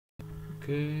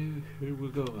Okay, here we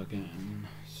go again.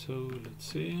 So let's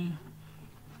see.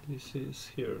 This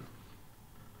is here.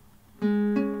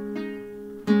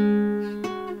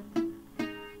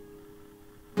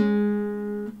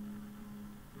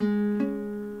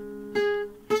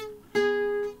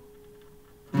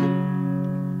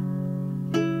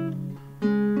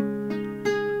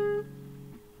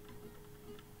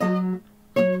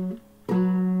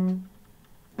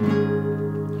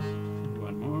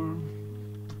 One more.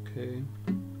 Okay.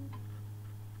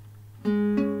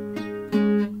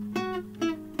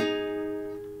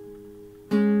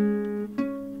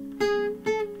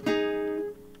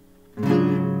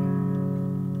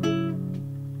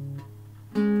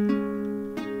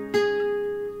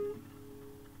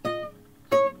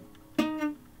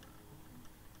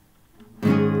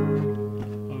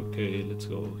 Okay, let's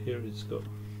go. Here it's go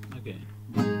again.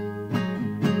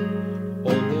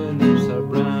 All the leaves are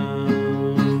brown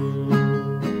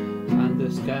and the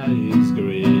sky is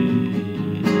grey.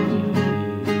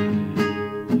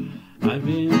 I've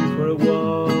been for a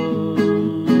walk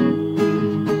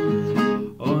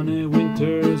on a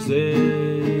winter's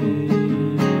day.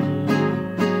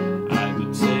 I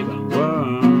would save and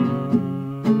warm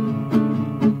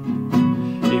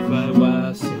if I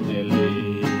was in LA.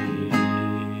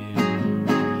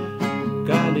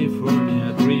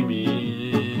 California dreaming,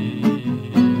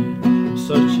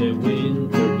 such a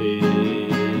winter day.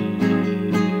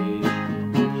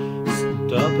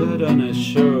 Stopped on a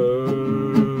shore,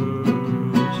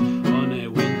 on a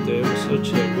winter, such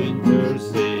a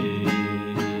winter's day.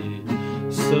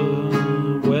 So,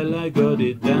 well, I got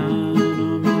it down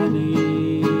on my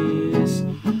knees,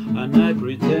 and I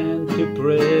pretend to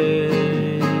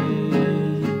pray.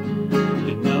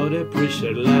 You know the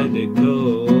pressure like the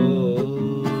cold.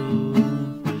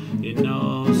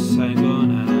 I'm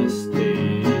gonna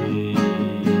stay.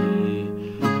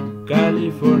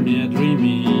 California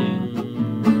dreaming,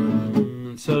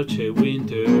 such a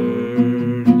winter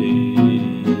day.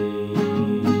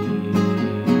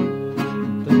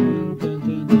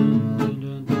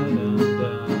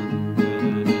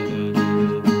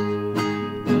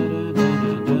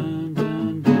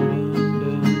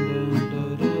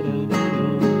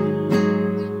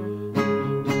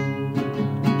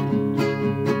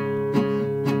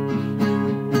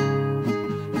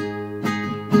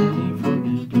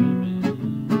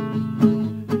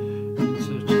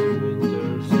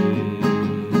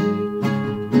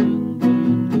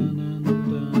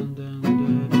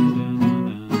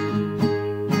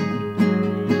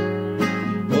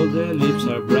 All the leaves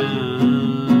are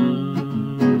brown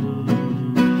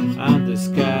and the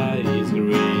sky is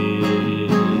grey.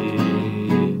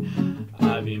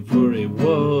 I've been for a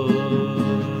walk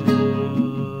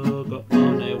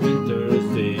on a winter's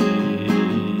day.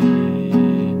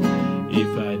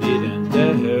 If I didn't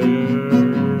dare,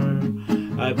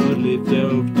 I would live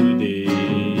there today.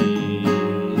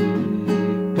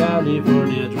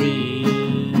 California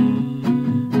dream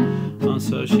on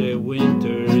such a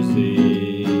winter's day.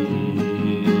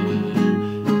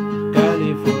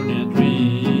 California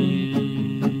dreams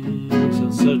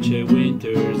on such a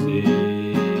winter's day.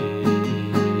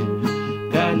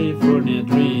 California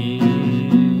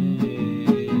dreams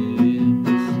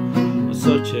on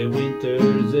such a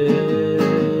winter's day.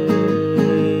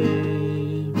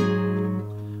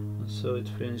 So it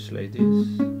finished like this.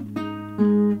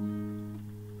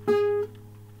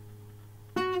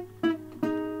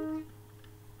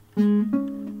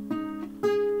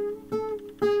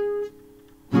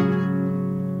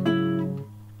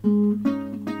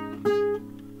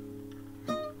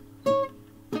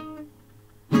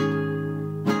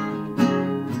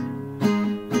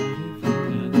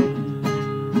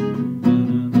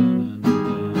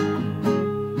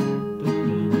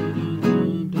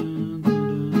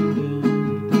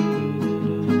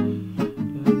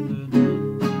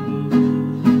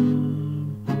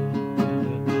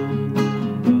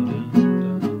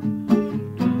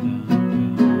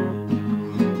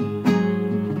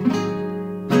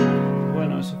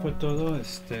 Todo,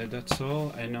 that's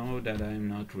all. I know that I'm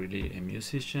not really a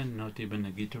musician, not even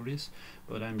a guitarist,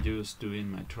 but I'm just doing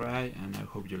my try, and I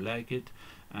hope you like it.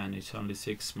 And it's only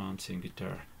 6 months in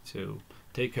guitar, so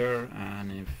take care.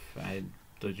 And if I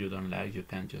thought you don't like, you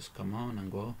can just come on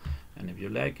and go. And if you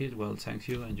like it, well, thank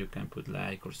you, and you can put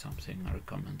like or something or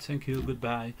comment. Thank you,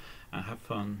 goodbye, and have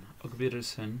fun. Auf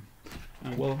Wiedersehen.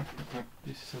 And well,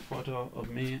 this is a photo of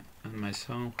me and my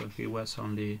son when he was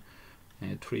only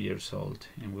 3 years old,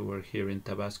 and we were here in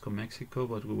Tabasco, Mexico,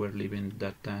 but we were living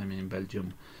that time in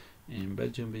Belgium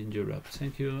in Europe.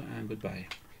 Thank you and goodbye.